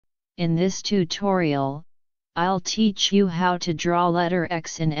In this tutorial, I'll teach you how to draw letter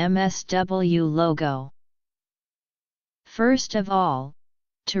X in MSW Logo. First of all,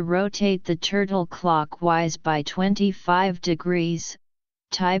 to rotate the turtle clockwise by 25 degrees,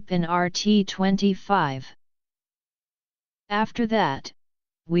 type in RT25. After that,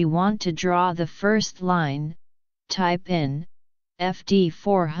 we want to draw the first line, type in FD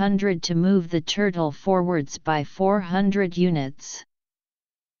 400 to move the turtle forwards by 400 units.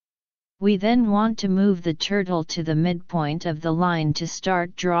 We then want to move the turtle to the midpoint of the line to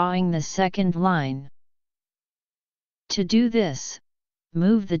start drawing the second line. To do this,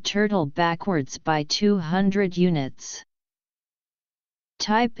 move the turtle backwards by 200 units.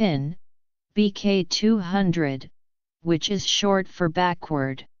 Type in BK 200, which is short for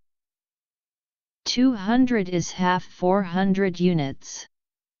backward. 200 is half 400 units.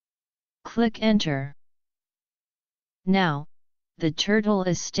 Click Enter. Now, the turtle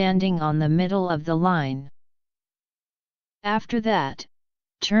is standing on the middle of the line. After that,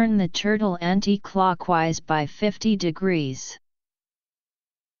 turn the turtle anti-clockwise by 50 degrees.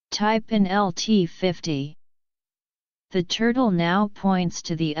 Type in LT 50. The turtle now points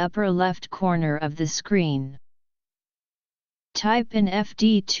to the upper left corner of the screen. Type in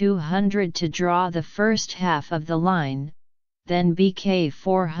FD 200 to draw the first half of the line, then BK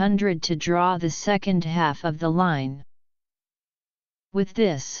 400 to draw the second half of the line. With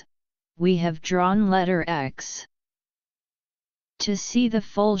this, we have drawn letter X. To see the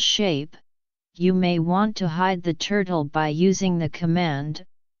full shape, you may want to hide the turtle by using the command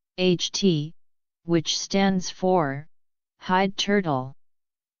HT, which stands for Hide Turtle.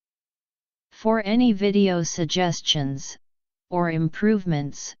 For any video suggestions or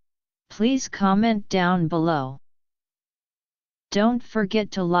improvements, please comment down below. Don't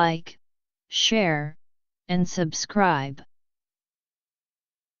forget to like, share, and subscribe.